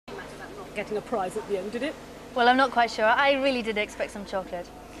getting a prize at the end, did it? Well, I'm not quite sure. I really did expect some chocolate.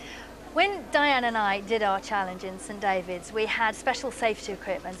 When Diane and I did our challenge in St David's, we had special safety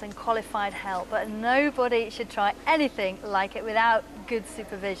equipment and qualified help, but nobody should try anything like it without good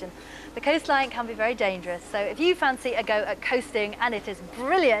supervision. The coastline can be very dangerous, so if you fancy a go at coasting and it is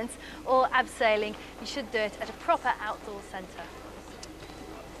brilliant, or abseiling, you should do it at a proper outdoor centre.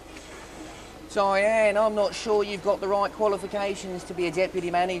 Diane, I'm not sure you've got the right qualifications to be a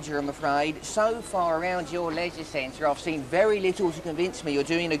deputy manager, I'm afraid. So far around your leisure centre, I've seen very little to convince me you're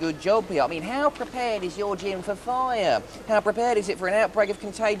doing a good job here. I mean, how prepared is your gym for fire? How prepared is it for an outbreak of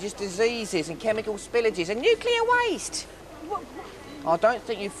contagious diseases and chemical spillages and nuclear waste? I don't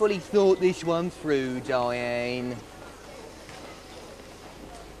think you've fully thought this one through, Diane.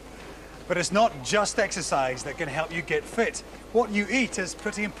 But it's not just exercise that can help you get fit. What you eat is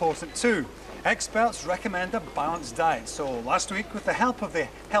pretty important too. Experts recommend a balanced diet. So last week, with the help of the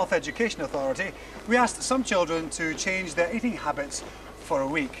Health Education Authority, we asked some children to change their eating habits for a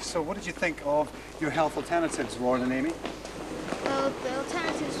week. So what did you think of your health alternatives, Lauren and Amy? Well, the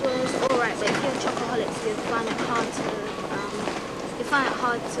alternatives was all right, but if you're chocoholics, you find it hard to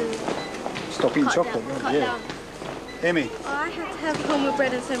Stop eating chocolate, cut down. Amy? Well, I had to have wholemeal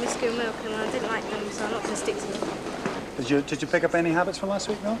bread and semi-skimmed milk, and I didn't like them, so I'm not going to stick to them. Did you pick up any habits from last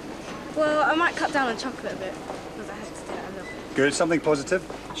week, no? Well, I might cut down on chocolate a bit, because I had to do that a little bit. Good, something positive.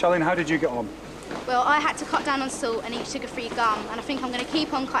 Charlene, how did you get on? Well, I had to cut down on salt and eat sugar-free gum, and I think I'm going to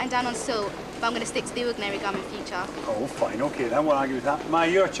keep on cutting down on salt, but I'm going to stick to the ordinary gum in future. Oh, fine, okay, then we'll argue with that. Maya,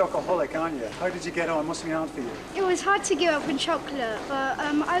 you're a chocoholic, aren't you? How did you get on? It must have been hard for you. It was hard to give up on chocolate, but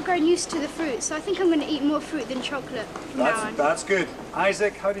I've grown used to the fruit, so I think I'm going to eat more fruit than chocolate from now on. That's good.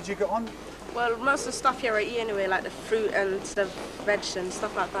 Isaac, how did you get on? Well, most of the stuff here I eat anyway, like the fruit and the veg and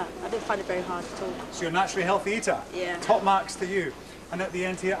stuff like that. I didn't find it very hard at all. So you're a naturally healthy eater? Yeah. Top marks to you. And at the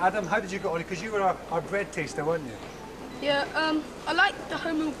end here, Adam, how did you get on? Because you were our bread taster, weren't you? Yeah, I liked the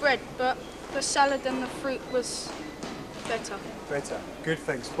wholemeal bread, but the salad and the fruit was better. Better. Good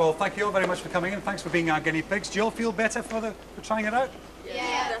things. Well, thank you all very much for coming in. Thanks for being our guinea pigs. Do you all feel better for trying it out?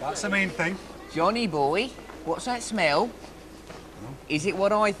 Yeah. That's the main thing. Johnny boy, what's that smell? Is it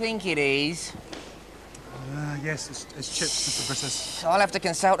what I think it is? Yes, it's chips, Mr. Brittus. I'll have to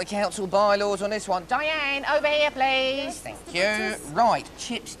consult the council bylaws on this one. Diane, over here, please. Yes, thank you. Right,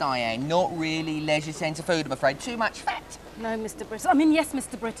 chips, Diane. Not really leisure centre food, I'm afraid. Too much fat. No, Mr. Brittus. I mean, yes,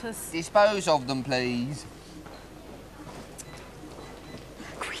 Mr. Brittus. Dispose of them, please.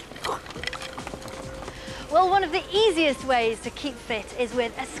 Well, one of the easiest ways to keep fit is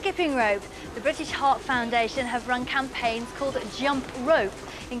with a skipping rope. The British Heart Foundation have run campaigns called Jump Rope,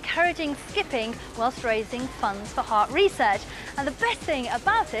 encouraging skipping whilst raising funds for heart research. And the best thing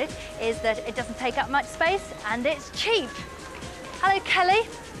about it is that it doesn't take up much space and it's cheap. Hello, Kelly.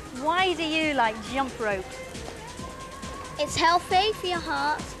 Why do you like Jump Rope? It's healthy for your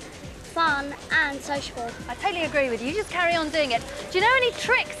heart, fun and sociable. I totally agree with you. You just carry on doing it. Do you know any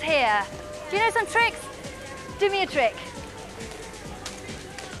tricks here? Do you know some tricks? Do me a trick.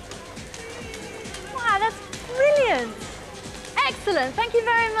 Wow, that's brilliant. Excellent, thank you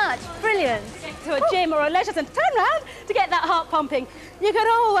very much. Brilliant. To a gym or a leisure centre, turn round to get that heart pumping. You could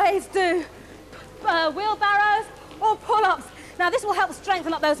always do wheelbarrows or pull-ups. Now, this will help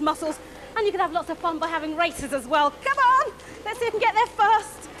strengthen up those muscles, and you can have lots of fun by having races as well. Come on, let's see who can get there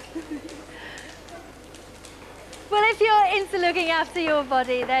first. Well, if you're into looking after your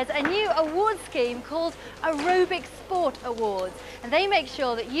body, there's a new award scheme called Aerobic Sport Awards. And they make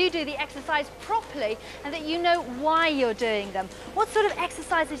sure that you do the exercise properly and that you know why you're doing them. What sort of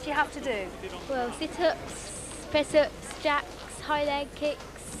exercises do you have to do? Well, sit-ups, press-ups, jacks, high leg kicks,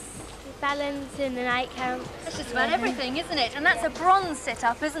 balance and the night count. That's just about everything, isn't it? And that's a bronze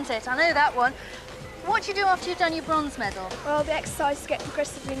sit-up, isn't it? I know that one. What do you do after you've done your bronze medal? Well, the exercises get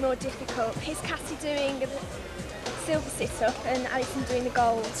progressively more difficult. Here's Cassie doing silver sit-up and Alison doing the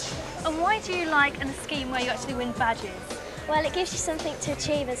gold. And why do you like a scheme where you actually win badges? Well, it gives you something to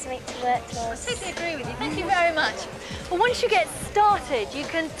achieve and something to work towards. I totally agree with you. Thank you very much. Well, once you get started, you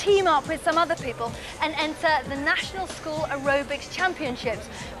can team up with some other people and enter the National School Aerobics Championships,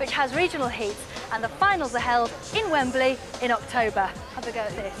 which has regional heats, and the finals are held in Wembley in October. Have a go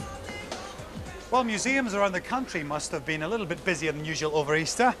at this. Well, museums around the country must have been a little bit busier than usual over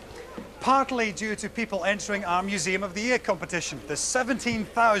Easter, partly due to people entering our Museum of the Year competition. The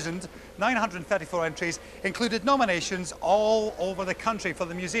 17,934 entries included nominations all over the country for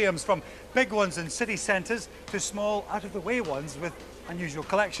the museums, from big ones in city centres to small, out-of-the-way ones with unusual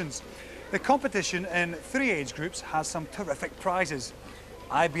collections. The competition in 3 age groups has some terrific prizes.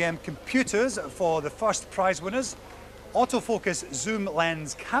 IBM computers for the first prize winners, autofocus zoom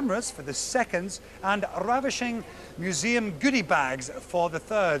lens cameras for the seconds, and ravishing museum goodie bags for the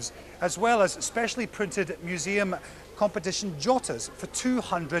thirds, as well as specially printed museum competition jotters for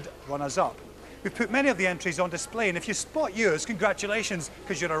 200 runners-up. We've put many of the entries on display, and if you spot yours, congratulations,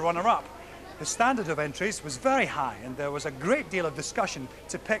 because you're a runner-up. The standard of entries was very high, and there was a great deal of discussion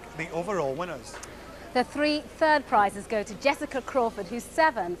to pick the overall winners. The 3 third prizes go to Jessica Crawford, who's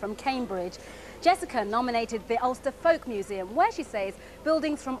 7, from Cambridge. Jessica nominated the Ulster Folk Museum, where she says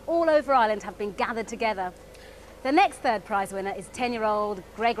buildings from all over Ireland have been gathered together. The next third prize winner is 10-year-old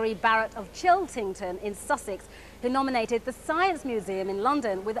Gregory Barrett of Chiltington in Sussex, who nominated the Science Museum in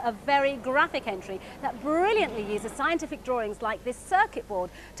London with a very graphic entry that brilliantly uses scientific drawings like this circuit board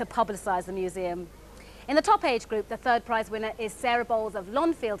to publicise the museum. In the top age group, the third prize winner is Sarah Bowles of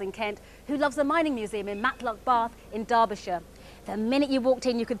Longfield in Kent, who loves the mining museum in Matlock Bath in Derbyshire. The minute you walked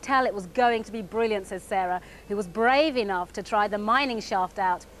in, you could tell it was going to be brilliant, says Sarah, who was brave enough to try the mining shaft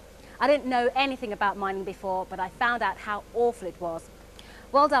out. I didn't know anything about mining before, but I found out how awful it was.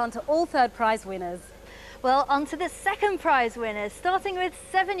 Well done to all third prize winners. Well, on to the second prize winners, starting with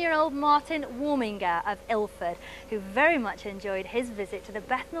 7-year-old Martin Warminger of Ilford, who very much enjoyed his visit to the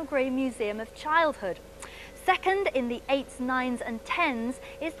Bethnal Green Museum of Childhood. Second in the 8s, 9s and 10s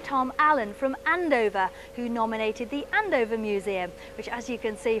is Tom Allen from Andover, who nominated the Andover Museum, which, as you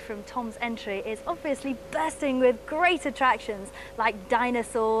can see from Tom's entry, is obviously bursting with great attractions like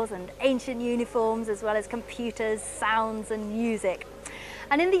dinosaurs and ancient uniforms, as well as computers, sounds and music.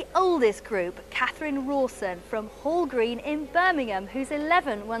 And in the oldest group, Catherine Rawson from Hall Green in Birmingham, who's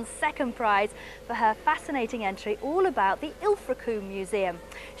 11, won second prize for her fascinating entry all about the Ilfracombe Museum.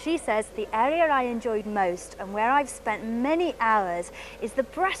 She says, the area I enjoyed most and where I've spent many hours is the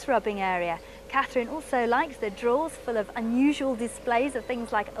breast rubbing area. Catherine also likes the drawers full of unusual displays of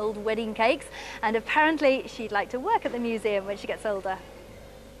things like old wedding cakes, and apparently she'd like to work at the museum when she gets older.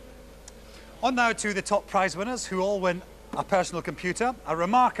 On now to the top prize winners, who all win a personal computer. A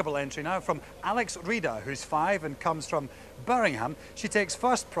remarkable entry now from Alex Reeder, who's 5 and comes from Birmingham. She takes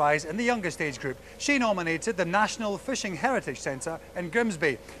first prize in the youngest age group. She nominated the National Fishing Heritage Centre in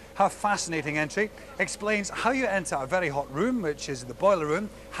Grimsby. Her fascinating entry explains how you enter a very hot room, which is the boiler room,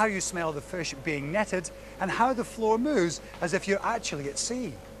 how you smell the fish being netted, and how the floor moves as if you're actually at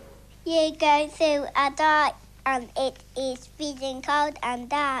sea. You go through a door and it is freezing cold and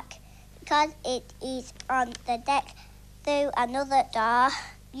dark because it is on the deck. Through another door,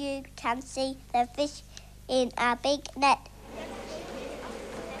 you can see the fish in a big net.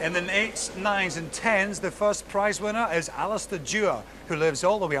 In the 8s, 9s and 10s, the first prize winner is Alistair Dewar, who lives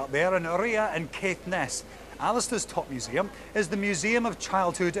all the way up there in Ria and Caithness. Alistair's top museum is the Museum of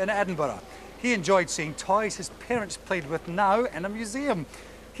Childhood in Edinburgh. He enjoyed seeing toys his parents played with now in a museum.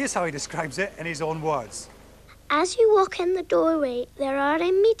 Here's how he describes it in his own words. As you walk in the doorway, there are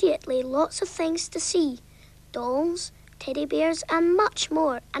immediately lots of things to see. Dolls, teddy bears and much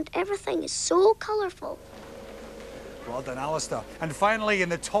more, and everything is so colourful. Well done, Alistair. And finally, in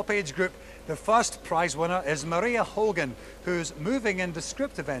the top age group, the first prize winner is Maria Hogan, whose moving and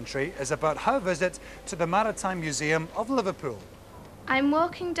descriptive entry is about her visit to the Maritime Museum of Liverpool. I'm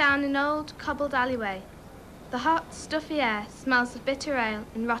walking down an old cobbled alleyway. The hot, stuffy air smells of bitter ale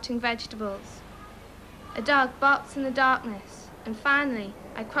and rotting vegetables. A dog barks in the darkness, and finally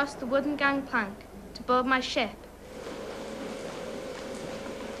I cross the wooden gangplank to board my ship.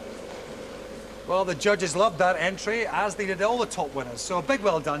 Well, the judges loved that entry, as they did all the top winners. So a big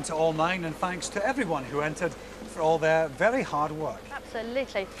well done to all 9, and thanks to everyone who entered for all their very hard work.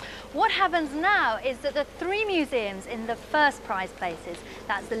 Absolutely. What happens now is that the 3 museums in the first prize places,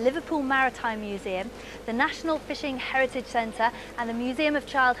 that's the Liverpool Maritime Museum, the National Fishing Heritage Centre and the Museum of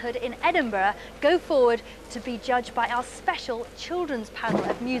Childhood in Edinburgh, go forward to be judged by our special children's panel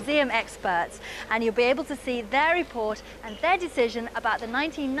of museum experts. And you'll be able to see their report and their decision about the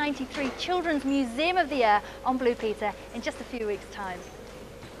 1993 Children's Museum of the Year on Blue Peter in just a few weeks' time.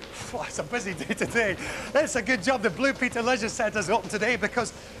 Well, it's a busy day today. It's a good job the Blue Peter Leisure Centre is open today,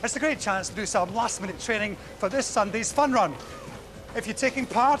 because it's a great chance to do some last-minute training for this Sunday's fun run. If you're taking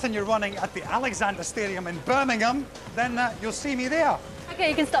part and you're running at the Alexander Stadium in Birmingham, then you'll see me there. Okay,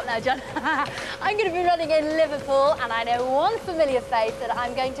 you can stop now, John. I'm going to be running in Liverpool, and I know one familiar face that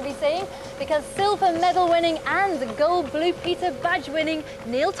I'm going to be seeing, because silver medal winning and gold Blue Peter badge winning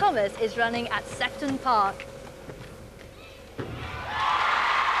Neil Thomas is running at Sefton Park.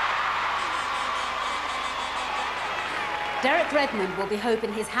 Derek Redmond will be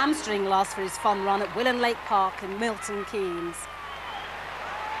hoping his hamstring lasts for his fun run at Willen Lake Park in Milton Keynes.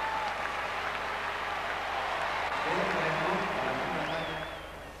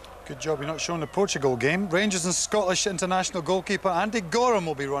 Good job you're not showing the Portugal game. Rangers and Scottish international goalkeeper Andy Gorham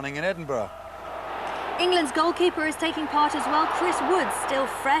will be running in Edinburgh. England's goalkeeper is taking part as well. Chris Woods, still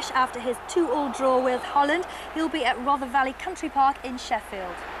fresh after his 2-2 draw with Holland. He'll be at Rother Valley Country Park in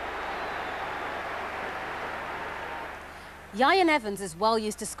Sheffield. Ian Evans is well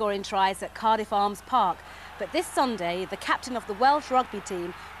used to scoring tries at Cardiff Arms Park, but this Sunday, the captain of the Welsh rugby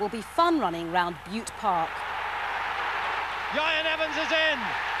team will be fun running round Bute Park. Ian Evans is in.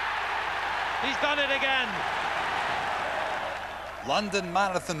 He's done it again. London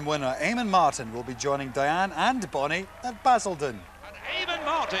Marathon winner Eamon Martin will be joining Diane and Bonnie at Basildon. And Eamon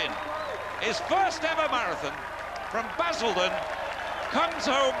Martin, his first ever marathon from Basildon, comes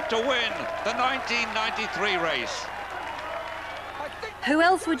home to win the 1993 race. Who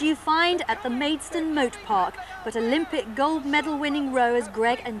else would you find at the Maidstone Moat Park but Olympic gold medal winning rowers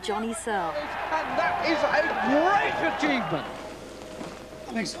Greg and Johnny Searle? And that is a great achievement.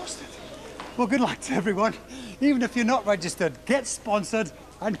 I'm exhausted. Well, good luck to everyone. Even if you're not registered, get sponsored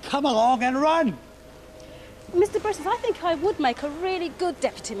and come along and run. Mr. Brittis, I think I would make a really good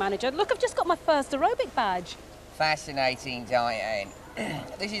deputy manager. Look, I've just got my first aerobic badge. Fascinating, Diane.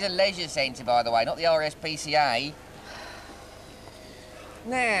 This is a leisure centre, by the way, not the RSPCA.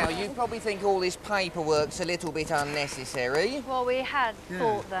 Now, you probably think all this paperwork's a little bit unnecessary. Well, we had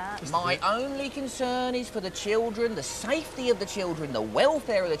thought that. My only concern is for the children, the safety of the children, the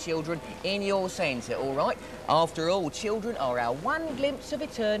welfare of the children in your centre, all right? After all, children are our one glimpse of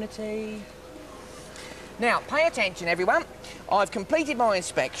eternity. Now, pay attention, everyone. I've completed my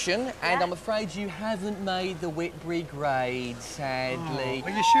inspection, and I'm afraid you haven't made the Whitbury grade, sadly. Oh, are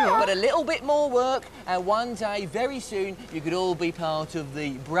you sure? But a little bit more work, and one day, very soon, you could all be part of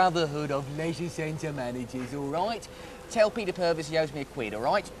the Brotherhood of Leisure Centre Managers, all right? Tell Peter Purvis he owes me £1, all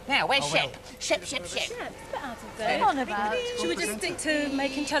right? Now, where's Shep? Shep. Shep, it's a bit out of date. On about. Should we just stick to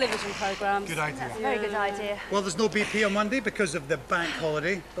making television programmes? Good idea. Very good idea. Well, there's no BP on Monday because of the bank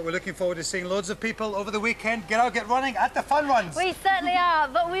holiday, but we're looking forward to seeing loads of people over the weekend. Get out, get running at the fun runs. We certainly are,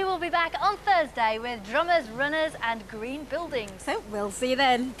 but we will be back on Thursday with drummers, runners and green buildings. So we'll see you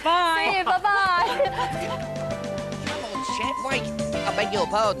then. Bye. See you, bye-bye. Come on, Shep, wait. I beg your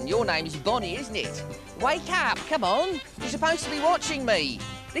pardon, your name's Bonnie, isn't it? Wake up, come on. You're supposed to be watching me.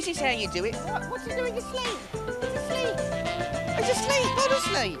 This is how you do it. What's he doing asleep? He's asleep. He's asleep, not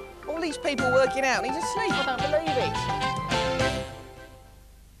asleep. All these people working out, he's asleep, I don't believe it.